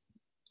that.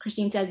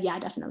 Christine says, yeah,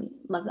 definitely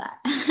love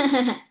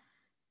that.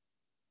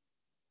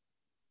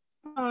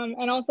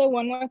 And also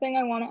one more thing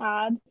I want to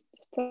add,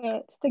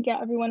 just to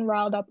get everyone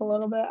riled up a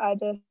little bit.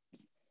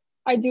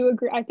 I do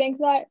agree. I think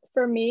that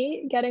for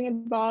me, getting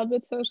involved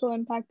with social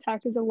impact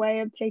tech is a way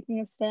of taking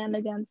a stand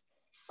against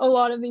a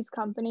lot of these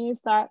companies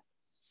that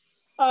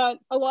a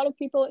lot of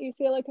people at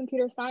UCLA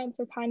computer science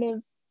are kind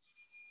of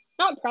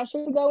not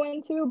pressured to go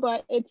into,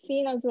 but it's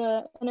seen as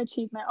an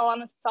achievement. Oh,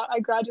 I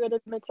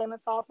graduated and became a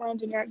software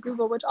engineer at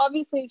Google, which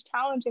obviously is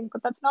challenging,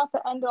 but that's not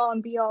the end all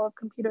and be all of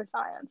computer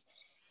science.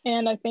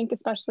 And I think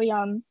especially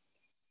a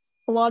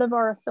lot of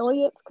our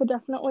affiliates could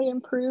definitely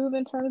improve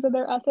in terms of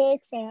their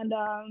ethics. And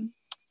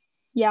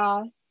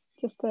yeah,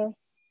 just to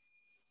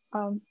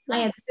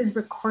yeah, this is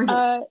recorded.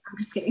 I'm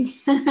just kidding.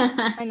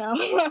 I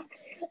know.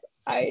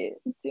 I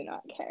do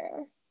not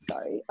care.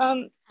 Sorry.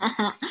 But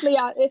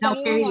yeah, if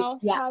anyone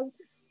else has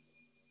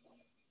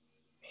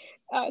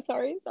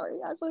sorry,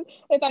 Ashley.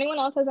 If anyone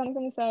else has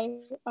anything to say,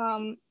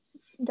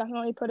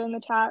 definitely put in the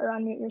chat or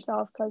unmute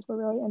yourself because we're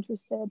really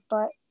interested.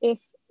 But if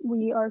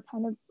we are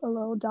kind of a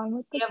little done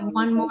with the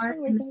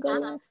conversation, we can go to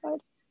the next slide.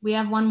 We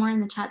have one more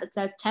in the chat that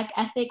says tech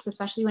ethics,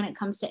 especially when it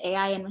comes to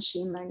AI and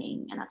machine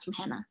learning, and that's from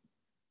Hannah.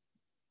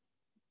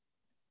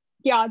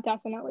 Yeah,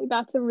 definitely.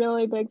 That's a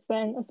really big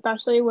thing,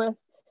 especially with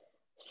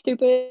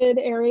stupid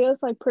areas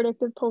like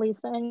predictive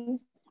policing,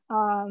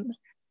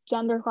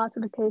 gender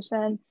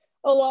classification.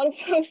 A lot of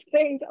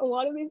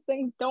these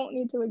things don't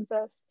need to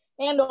exist.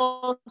 And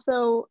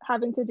also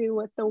having to do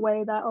with the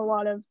way that a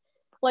lot of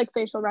like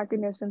facial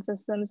recognition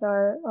systems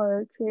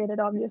are created,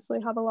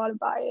 obviously have a lot of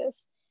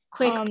bias.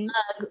 Quick and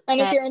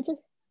if you're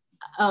interested,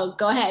 oh,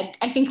 go ahead.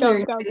 I think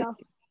go.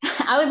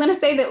 I was going to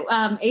say that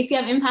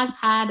ACM Impact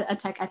had a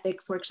tech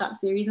ethics workshop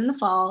series in the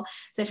fall.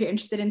 So if you're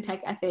interested in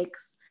tech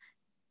ethics,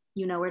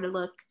 you know where to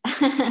look.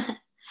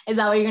 Is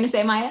that what you're going to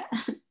say, Maya?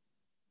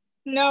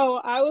 No,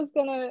 I was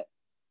going to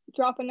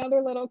drop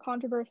another little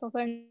controversial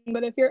thing,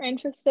 but if you're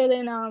interested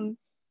in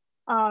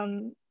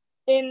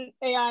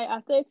AI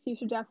ethics, you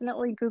should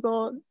definitely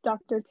Google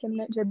Dr.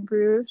 Timnit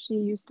Gebru. She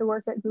used to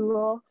work at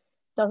Google,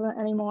 doesn't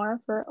anymore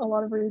for a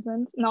lot of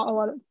reasons. Not a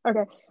lot of,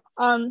 okay.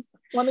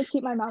 Let me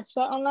keep my mouth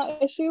shut on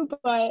that issue,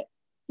 but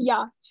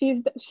yeah,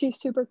 she's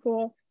super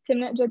cool.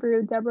 Timnit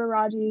Gebru, Deborah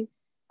Raji,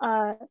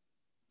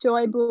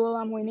 Joy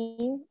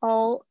Buolamwini,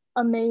 all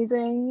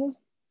amazing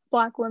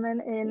Black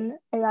women in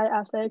AI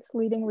ethics,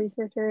 leading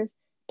researchers.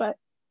 But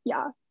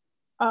yeah,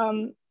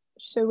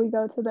 should we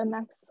go to the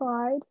next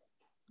slide?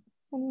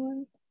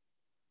 Anyone?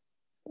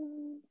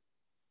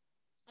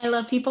 I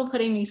love people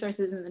putting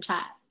resources in the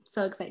chat.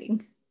 So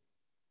exciting.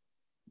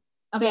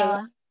 Okay,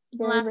 yeah,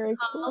 very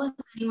cool. If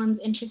anyone's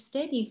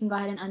interested, you can go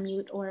ahead and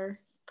unmute or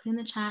put in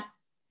the chat.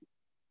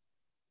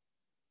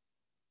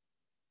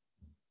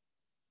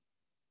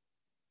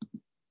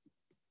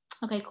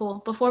 Okay,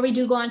 cool. Before we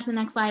do go on to the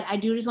next slide, I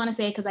do just want to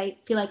say, because I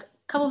feel like a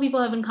couple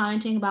people have been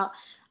commenting about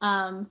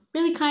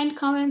really kind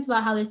comments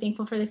about how they're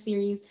thankful for the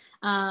series.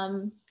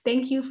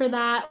 Thank you for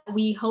that.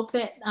 We hope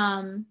that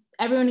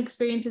everyone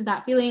experiences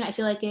that feeling. I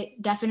feel like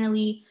it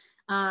definitely,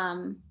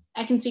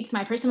 I can speak to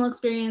my personal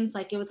experience.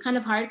 Like it was kind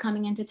of hard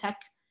coming into tech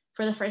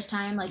for the first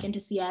time, like into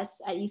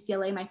CS at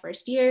UCLA my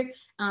first year,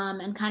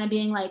 and kind of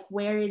being like,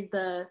 where is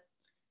the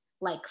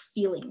like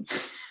feeling?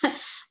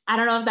 I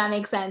don't know if that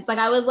makes sense. Like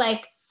I was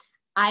like,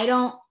 I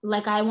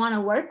want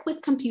to work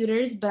with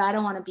computers, but I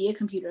don't want to be a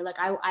computer. Like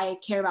I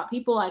care about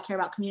people, I care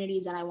about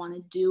communities, and I want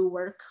to do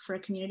work for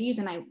communities.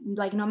 And I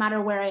like, no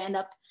matter where I end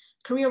up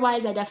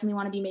career-wise, I definitely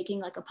want to be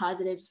making like a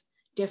positive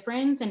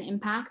difference and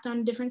impact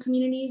on different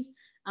communities.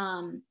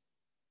 And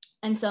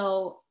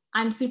so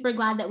I'm super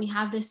glad that we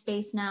have this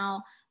space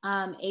now.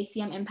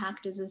 ACM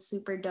Impact is a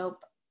super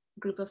dope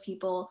group of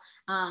people.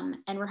 And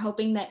we're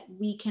hoping that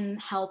we can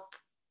help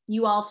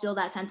you all feel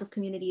that sense of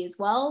community as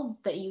well,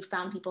 that you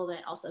found people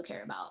that also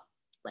care about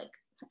like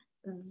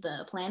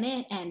the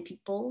planet and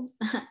people.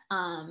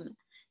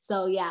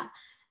 So yeah,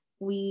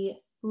 we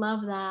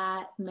love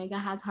that. Mega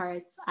has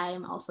hearts. I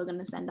am also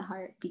gonna send a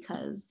heart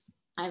because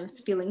I'm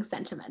feeling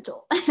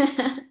sentimental.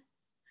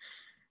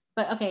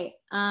 But okay,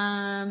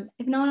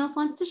 if no one else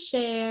wants to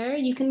share,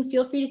 you can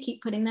feel free to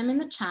keep putting them in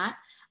the chat.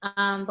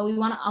 But we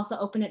want to also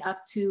open it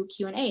up to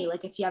Q&A.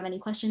 Like if you have any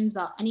questions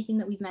about anything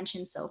that we've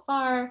mentioned so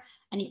far,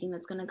 anything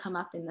that's going to come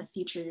up in the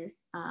future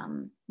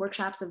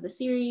workshops of the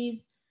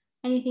series,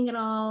 anything at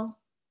all,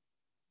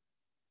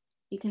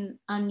 you can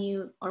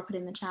unmute or put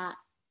in the chat.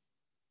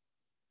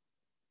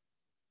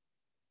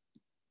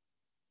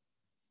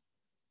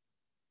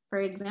 For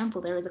example,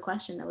 there was a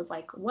question that was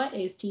like, what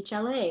is Teach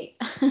LA?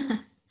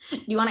 Do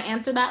you want to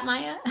answer that,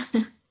 Maya?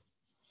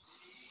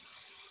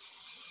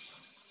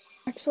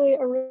 Actually,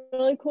 a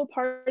really cool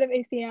part of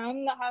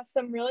ACM that has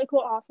some really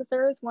cool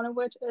officers, one of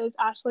which is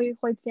Ashley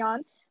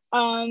Hoytzian.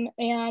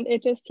 And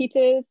it just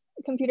teaches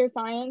computer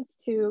science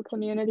to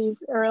communities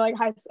or like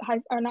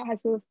not high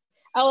schools,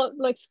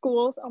 like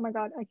schools. Oh my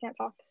God, I can't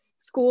talk.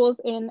 Schools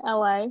in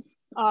LA.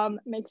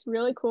 Makes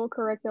really cool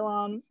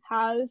curriculum,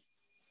 has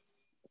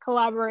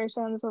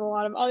collaborations with a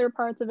lot of other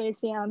parts of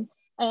ACM,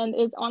 and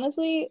is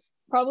honestly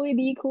probably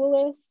the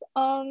coolest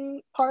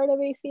part of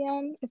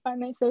ACM, if I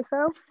may say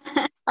so.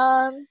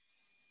 I'm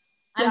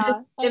yeah,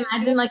 just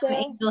imagine like an the,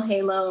 angel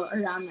halo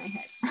around my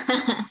head.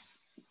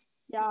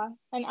 yeah,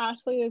 and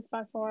Ashley is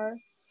by far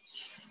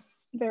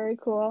very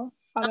cool.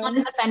 Someone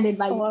is offended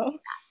by hello.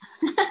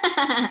 You.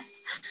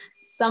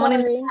 Someone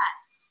Sorry. in the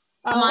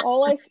chat.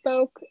 All I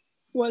spoke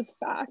was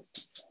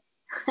facts.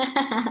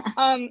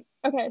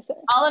 Okay,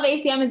 so all of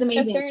ACM is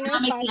amazing. If there are no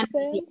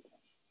questions,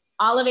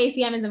 all of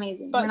ACM is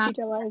amazing. But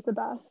CTLA is the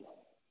best.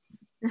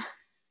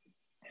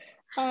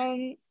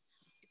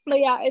 But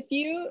yeah, if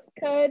you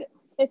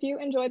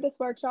enjoyed this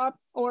workshop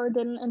or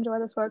didn't enjoy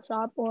this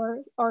workshop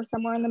or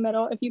somewhere in the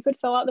middle, if you could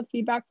fill out the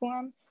feedback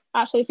form,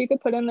 actually, if you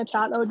could put it in the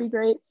chat, that would be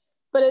great.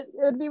 But it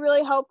would be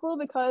really helpful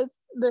because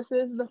this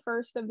is the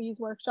first of these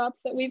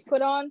workshops that we've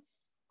put on.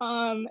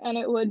 And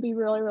it would be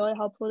really, really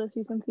helpful to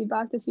see some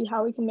feedback to see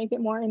how we can make it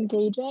more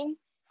engaging.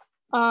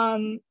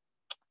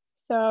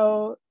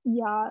 So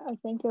yeah, I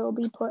think it will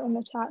be put in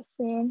the chat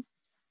soon.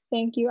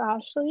 Thank you,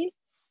 Ashley.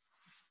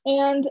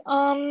 And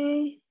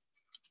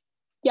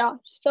yeah,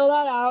 just fill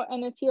that out.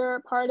 And if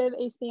you're part of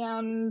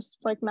ACM's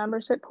like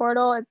membership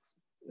portal, it's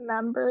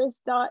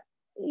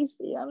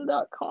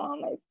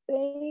members.acm.com, I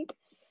think.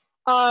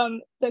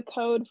 The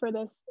code for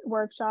this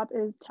workshop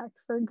is Tech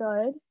for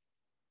Good.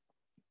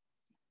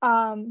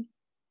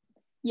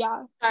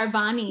 Yeah.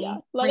 Sharvani, yeah,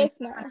 let us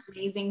know. An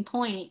amazing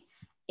point.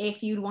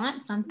 If you'd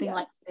want something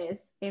like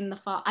this in the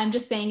fall, I'm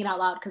just saying it out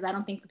loud because I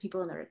don't think the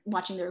people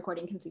watching the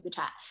recording can see the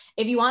chat.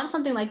 If you want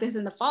something like this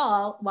in the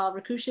fall, while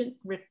recruiting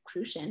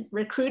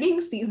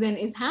season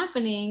is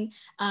happening,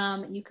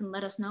 you can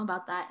let us know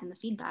about that in the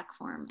feedback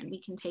form, and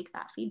we can take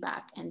that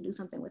feedback and do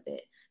something with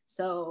it.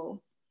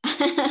 So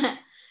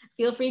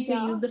feel free to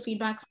use the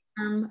feedback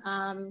form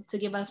to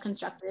give us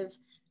constructive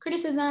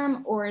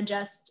criticism or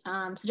just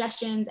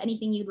suggestions,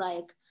 anything you'd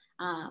like.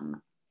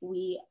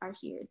 We are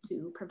here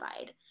to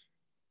provide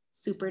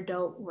super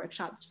dope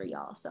workshops for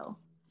y'all. So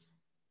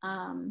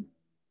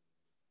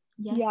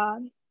yes. Yeah.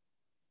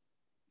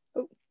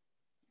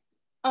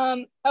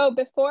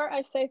 Before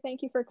I say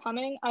thank you for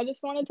coming, I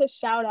just wanted to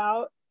shout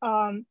out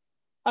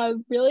a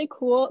really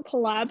cool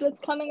collab that's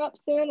coming up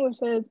soon,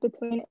 which is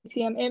between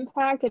ACM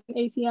Impact and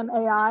ACM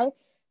AI.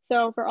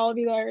 So for all of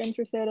you that are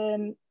interested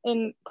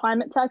in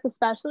climate tech,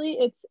 especially,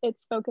 it's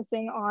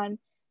focusing on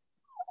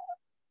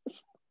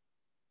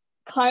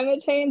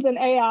climate change and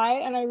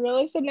AI, and I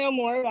really should know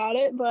more about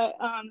it, but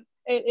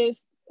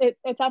it's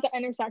at the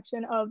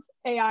intersection of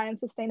AI and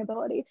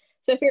sustainability.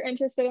 So if you're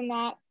interested in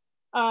that,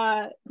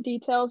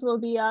 details will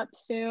be up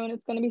soon.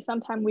 It's going to be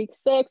sometime week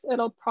 6.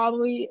 It'll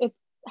probably,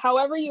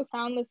 however you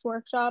found this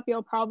workshop,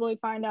 you'll probably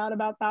find out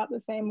about that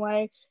the same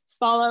way. Just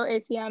follow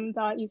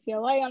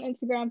acm.ucla on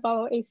Instagram,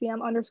 follow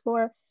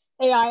acm_AI_UCLA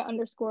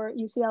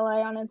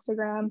on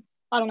Instagram.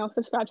 I don't know,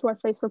 subscribe to our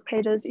Facebook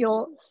pages,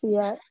 you'll see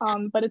it.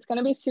 But it's going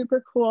to be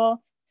super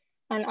cool.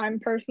 And I'm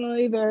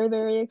personally very,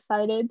 very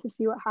excited to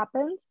see what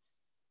happens.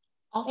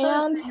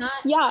 Also,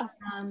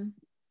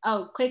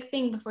 quick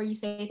thing before you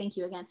say thank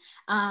you again.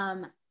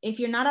 If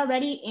you're not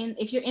already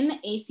if you're in the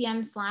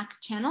ACM Slack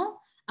channel,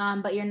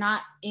 but you're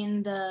not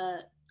in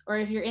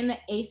if you're in the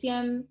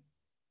ACM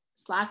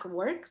Slack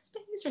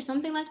workspace or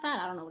something like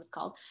that, I don't know what it's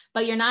called,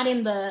 but you're not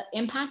in the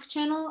Impact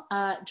channel,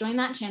 join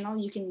that channel.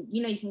 You can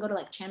go to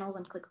like channels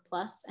and click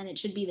plus, and it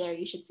should be there.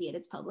 You should see it,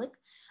 it's public,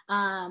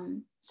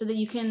 so that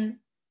you can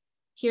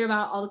hear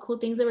about all the cool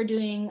things that we're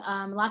doing.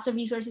 Lots of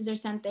resources are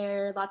sent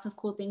there, lots of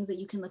cool things that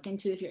you can look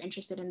into if you're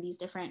interested in these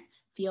different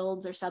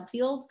fields or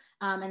subfields,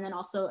 and then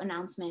also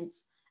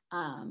announcements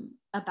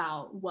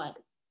about what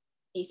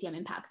ACM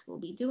Impact will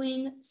be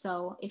doing.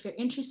 So if you're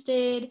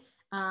interested,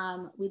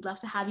 we'd love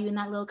to have you in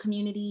that little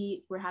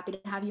community. We're happy to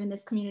have you in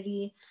this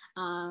community.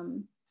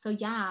 So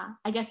yeah,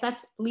 I guess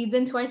that leads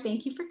into our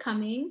thank you for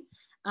coming.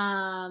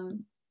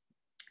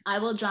 I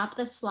will drop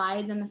the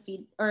slides in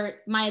the or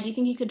Maya, do you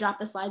think you could drop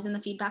the slides in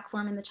the feedback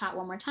form in the chat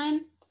one more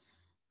time?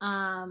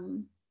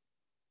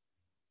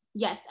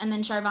 Yes, and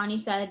then Sharvani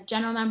said,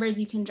 general members,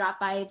 you can drop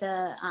by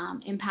the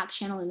Impact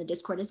channel in the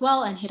Discord as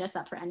well and hit us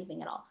up for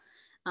anything at all.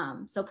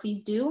 So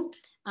please do.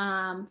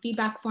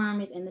 Feedback form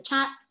is in the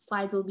chat.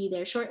 Slides will be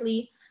there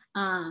shortly.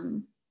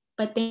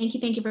 But thank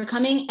you for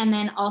coming. And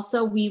then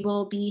also we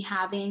will be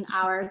having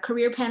our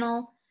career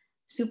panel.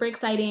 Super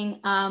exciting.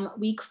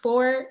 Week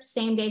 4,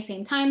 same day,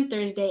 same time,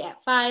 Thursday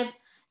at 5.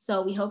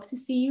 So we hope to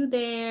see you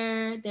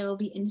there. There will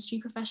be industry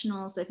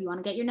professionals. So if you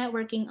want to get your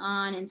networking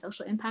on in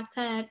social impact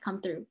tech,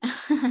 come through.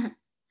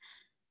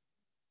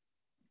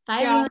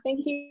 Bye, everyone.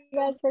 Thank you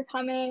guys for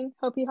coming.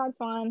 Hope you had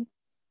fun.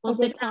 We'll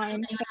stick around if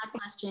anyone has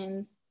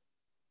questions.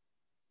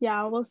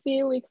 Yeah, we'll see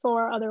you week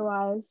 4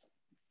 otherwise.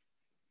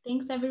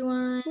 Thanks,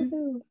 everyone.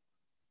 Woohoo.